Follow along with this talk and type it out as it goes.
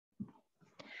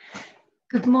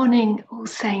Good morning, all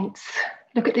saints.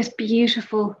 Look at this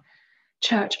beautiful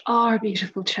church, our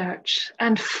beautiful church.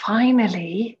 And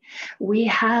finally, we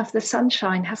have the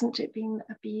sunshine. Hasn't it been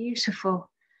a beautiful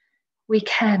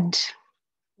weekend?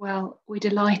 Well, we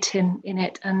delight in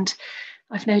it. And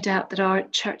I've no doubt that our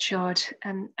churchyard,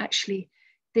 and actually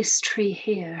this tree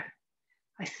here,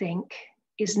 I think,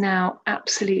 is now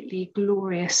absolutely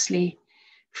gloriously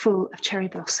full of cherry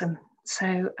blossom.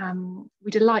 So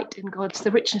we delight in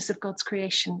the richness of God's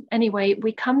creation. Anyway,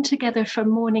 we come together for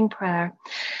morning prayer.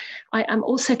 I am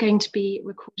also going to be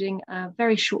recording a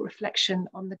very short reflection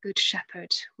on the Good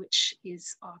Shepherd, which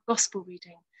is our gospel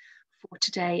reading for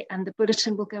today. And the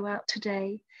bulletin will go out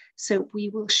today. So we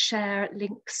will share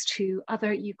links to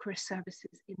other Eucharist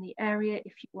services in the area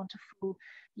if you want a full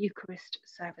Eucharist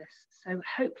service. So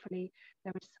hopefully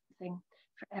there is something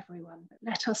for everyone. But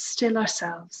let us still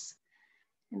ourselves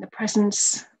in the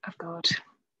presence of God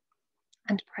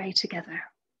and pray together.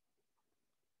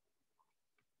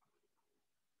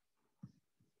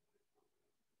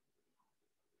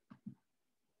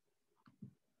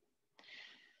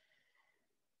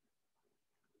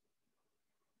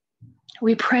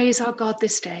 We praise our God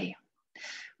this day.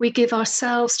 We give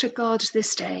ourselves to God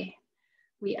this day.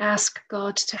 We ask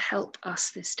God to help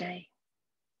us this day.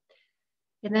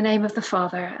 In the name of the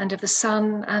Father, and of the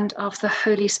Son, and of the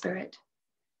Holy Spirit.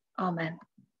 Amen.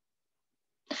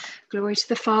 Glory to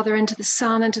the Father, and to the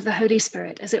Son, and to the Holy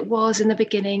Spirit, as it was in the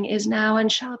beginning, is now,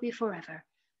 and shall be forever.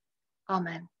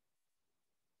 Amen.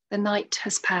 The night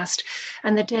has passed,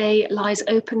 and the day lies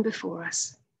open before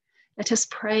us. Let us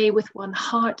pray with one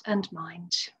heart and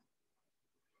mind.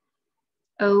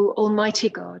 O Almighty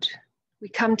God, we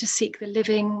come to seek the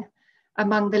living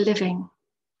among the living,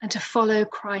 and to follow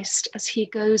Christ as he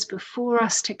goes before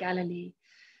us to Galilee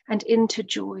and into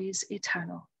joys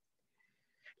eternal.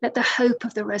 Let the hope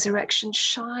of the resurrection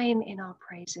shine in our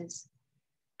praises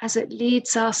as it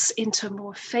leads us into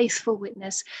more faithful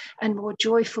witness and more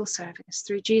joyful service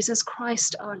through Jesus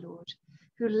Christ our Lord,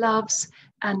 who loves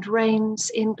and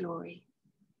reigns in glory,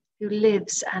 who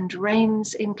lives and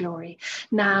reigns in glory,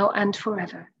 now and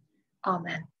forever.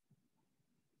 Amen.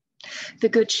 The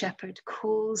Good Shepherd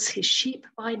calls his sheep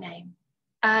by name.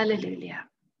 Alleluia.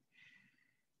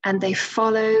 And they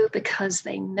follow because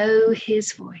they know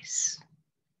his voice.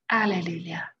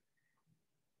 Alleluia.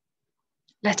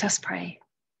 Let us pray.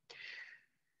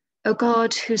 O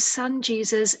God, whose Son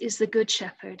Jesus is the Good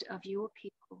Shepherd of your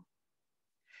people,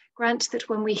 grant that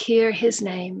when we hear his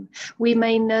name, we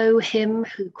may know him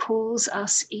who calls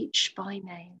us each by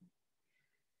name,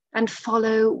 and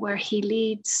follow where he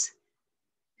leads,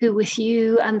 who with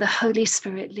you and the Holy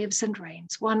Spirit lives and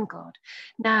reigns, one God,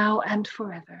 now and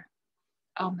forever.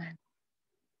 Amen.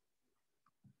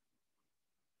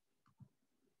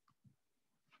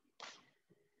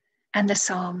 And the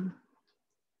psalm.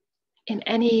 In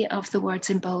any of the words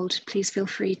in bold, please feel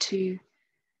free to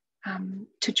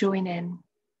join in.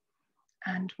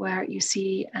 And where you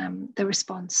see the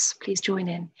response, please join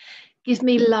in. Give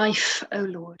me life, O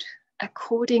Lord,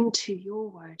 according to your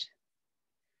word.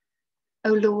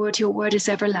 O Lord, your word is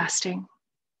everlasting.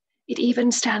 It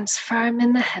even stands firm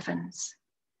in the heavens.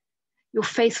 Your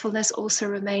faithfulness also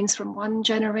remains from one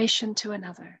generation to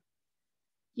another.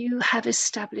 You have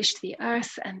established the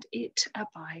earth and it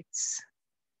abides.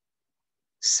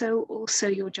 So also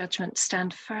your judgments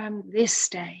stand firm this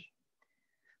day,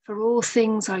 for all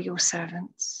things are your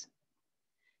servants.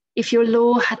 If your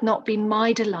law had not been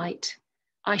my delight,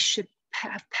 I should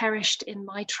have perished in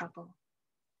my trouble.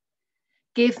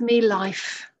 Give me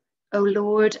life, O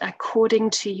Lord,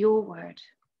 according to your word.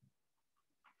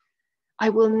 I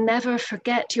will never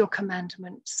forget your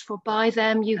commandments, for by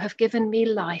them you have given me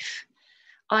life.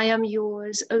 I am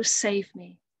yours, O save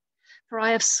me, for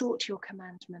I have sought your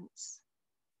commandments.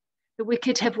 The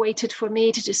wicked have waited for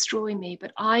me to destroy me,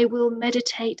 but I will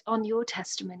meditate on your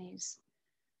testimonies.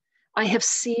 I have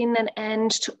seen an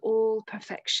end to all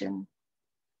perfection,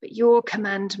 but your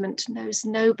commandment knows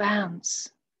no bounds.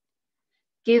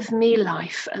 Give me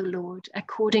life, O Lord,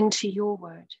 according to your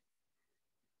word.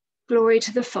 Glory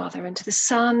to the Father, and to the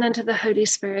Son, and to the Holy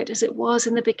Spirit, as it was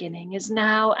in the beginning, is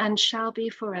now, and shall be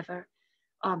forever.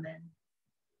 Amen.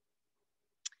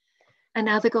 And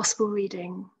now the gospel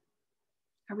reading.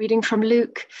 A reading from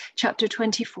Luke chapter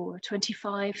 24,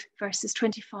 25, verses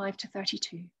 25 to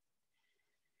 32.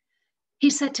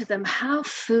 He said to them, "How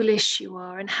foolish you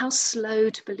are, and how slow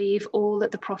to believe all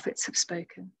that the prophets have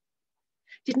spoken.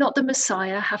 Did not the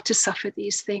Messiah have to suffer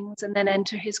these things and then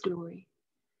enter his glory?"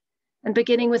 And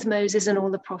beginning with Moses and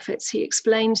all the prophets, he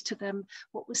explained to them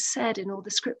what was said in all the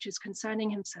scriptures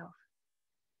concerning himself.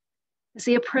 As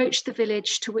they approached the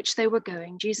village to which they were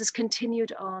going, Jesus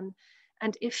continued on,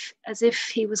 as if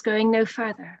he was going no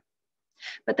further.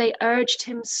 But they urged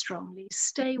him strongly,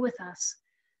 "Stay with us,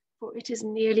 for it is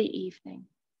nearly evening.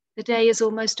 The day is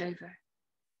almost over."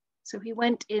 So he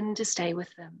went in to stay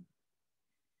with them.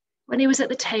 When he was at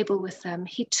the table with them,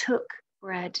 he took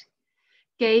bread,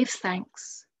 gave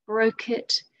thanks, broke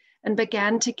it, and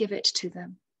began to give it to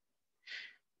them.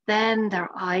 Then their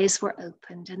eyes were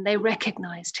opened and they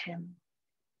recognized him,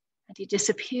 and he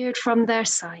disappeared from their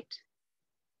sight.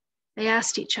 They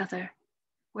asked each other,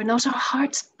 "Were not our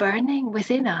hearts burning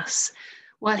within us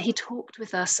while he talked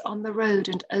with us on the road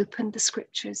and opened the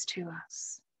scriptures to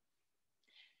us?"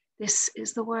 This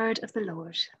is the word of the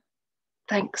Lord.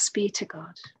 Thanks be to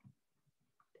God.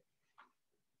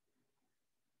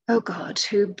 O God,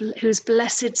 whose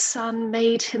blessed Son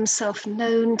made himself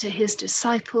known to his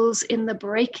disciples in the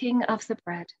breaking of the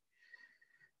bread,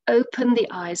 open the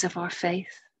eyes of our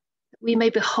faith, that we may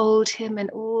behold him in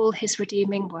all his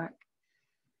redeeming work,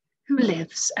 who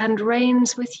lives and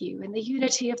reigns with you in the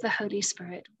unity of the Holy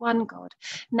Spirit, one God,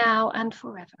 now and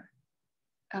forever.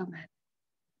 Amen.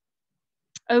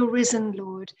 O risen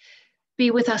Lord,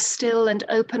 be with us still and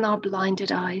open our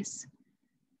blinded eyes.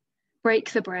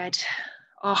 Break the bread,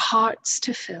 our hearts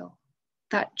to fill,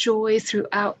 that joy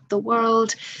throughout the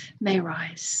world may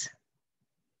rise.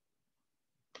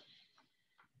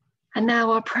 And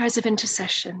now our prayers of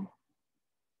intercession.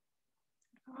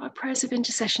 For our prayers of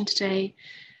intercession today,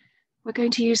 we're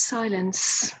going to use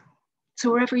silence.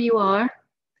 So wherever you are,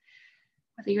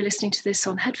 whether you're listening to this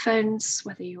on headphones,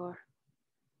 whether you're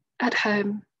at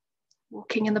home,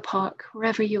 walking in the park,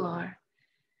 wherever you are,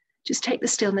 just take the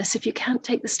stillness. If you can't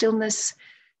take the stillness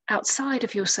outside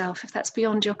of yourself, if that's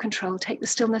beyond your control, take the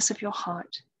stillness of your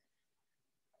heart.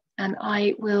 And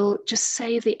I will just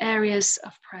say the areas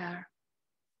of prayer,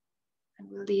 and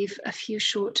we'll leave a few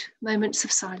short moments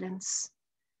of silence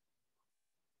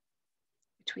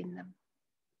between them.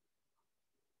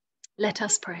 Let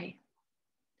us pray.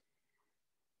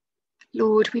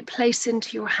 Lord, we place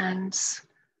into your hands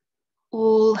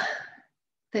all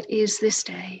that is this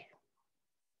day,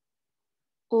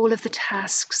 all of the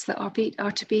tasks that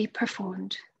are to be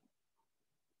performed.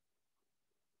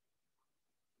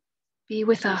 Be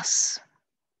with us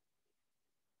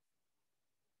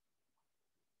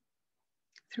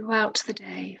throughout the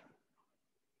day,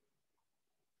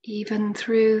 even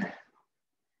through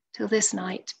till this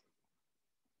night.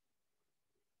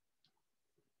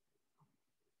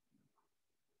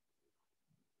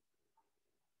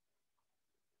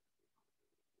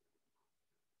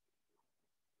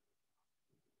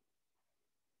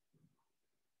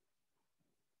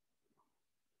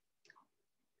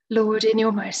 Lord, in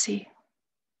your mercy,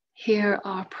 hear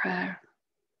our prayer.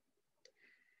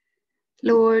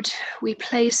 Lord, we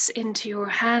place into your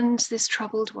hands this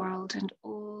troubled world and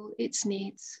all its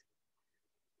needs.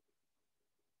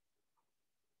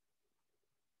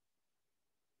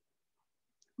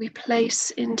 We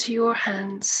place into your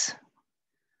hands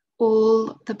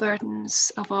all the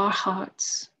burdens of our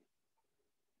hearts,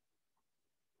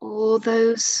 all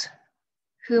those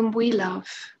whom we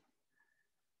love,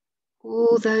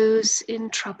 all those in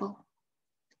trouble,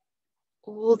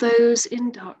 all those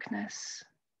in darkness,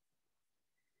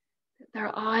 that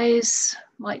their eyes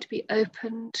might be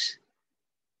opened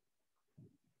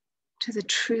to the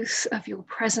truth of your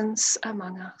presence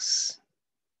among us.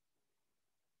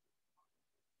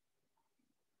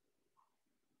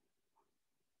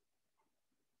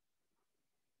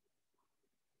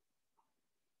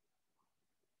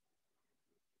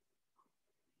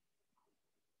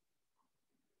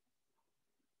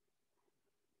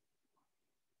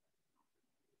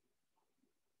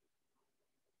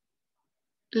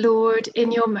 Lord,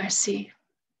 in your mercy,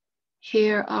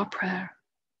 hear our prayer.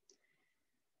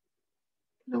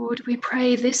 Lord, we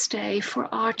pray this day for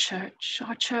our Church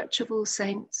of All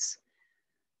Saints,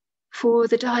 for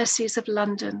the Diocese of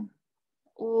London,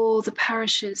 all the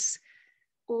parishes,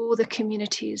 all the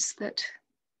communities that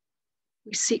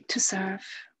we seek to serve.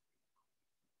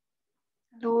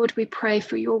 Lord, we pray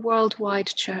for your worldwide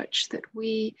Church, that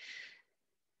we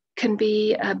can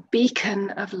be a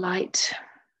beacon of light,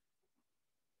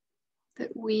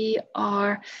 that we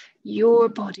are your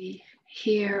body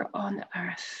here on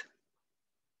earth.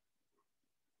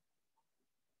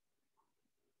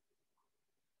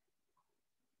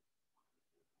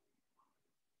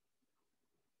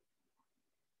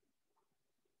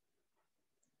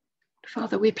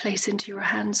 Father, we place into your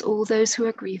hands all those who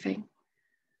are grieving,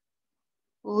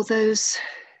 all those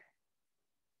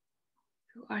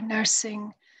who are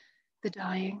nursing the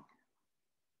dying.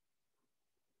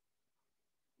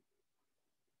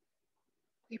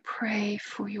 We pray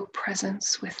for your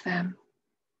presence with them,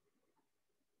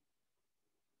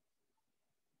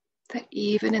 that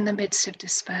even in the midst of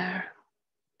despair,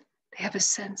 they have a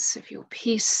sense of your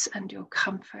peace and your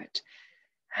comfort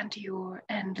and your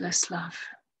endless love.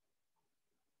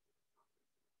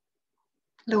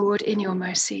 Lord, in your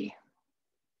mercy,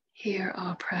 hear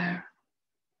our prayer.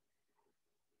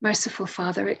 Merciful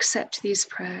Father, accept these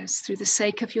prayers through the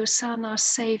sake of your Son, our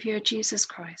Saviour, Jesus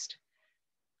Christ.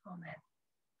 Amen.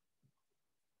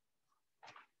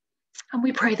 And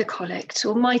we pray the collect.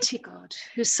 Almighty God,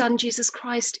 whose Son Jesus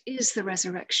Christ is the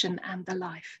resurrection and the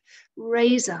life,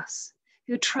 raise us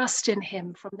who trust in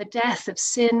him from the death of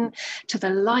sin to the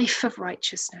life of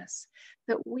righteousness,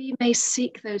 that we may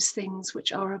seek those things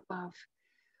which are above,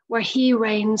 where he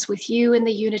reigns with you in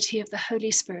the unity of the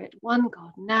Holy Spirit, one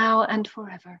God, now and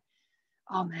forever.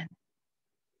 Amen.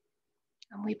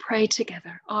 And we pray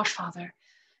together, Our Father,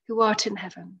 who art in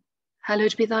heaven,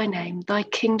 hallowed be thy name, thy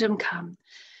kingdom come.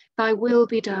 Thy will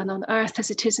be done on earth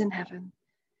as it is in heaven.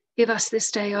 Give us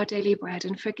this day our daily bread,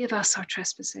 and forgive us our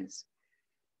trespasses,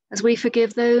 as we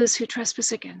forgive those who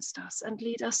trespass against us. And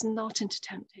lead us not into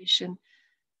temptation,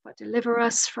 but deliver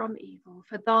us from evil.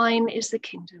 For thine is the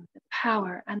kingdom, the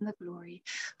power, and the glory,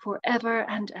 forever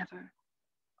and ever.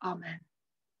 Amen.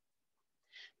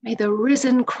 May the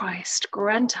risen Christ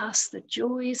grant us the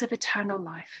joys of eternal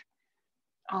life.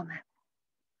 Amen.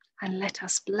 And let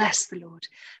us bless the Lord.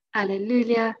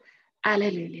 Alleluia,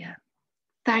 alleluia.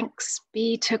 Thanks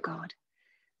be to God.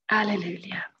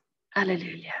 Alleluia,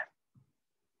 alleluia.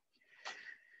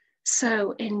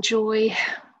 So enjoy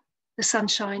the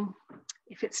sunshine.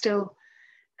 If it's still,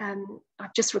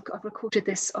 I've recorded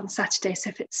this on Saturday, so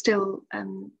if it's still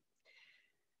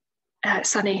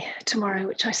sunny tomorrow,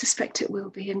 which I suspect it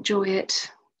will be, enjoy it.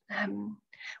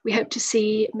 We hope to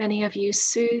see many of you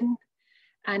soon.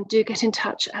 And do get in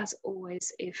touch as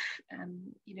always if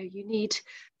you need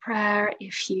prayer,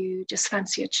 if you just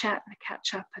fancy a chat and a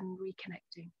catch up and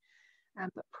reconnecting.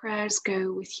 But prayers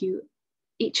go with you,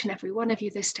 each and every one of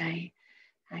you this day.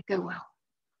 Go well.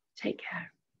 Take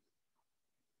care.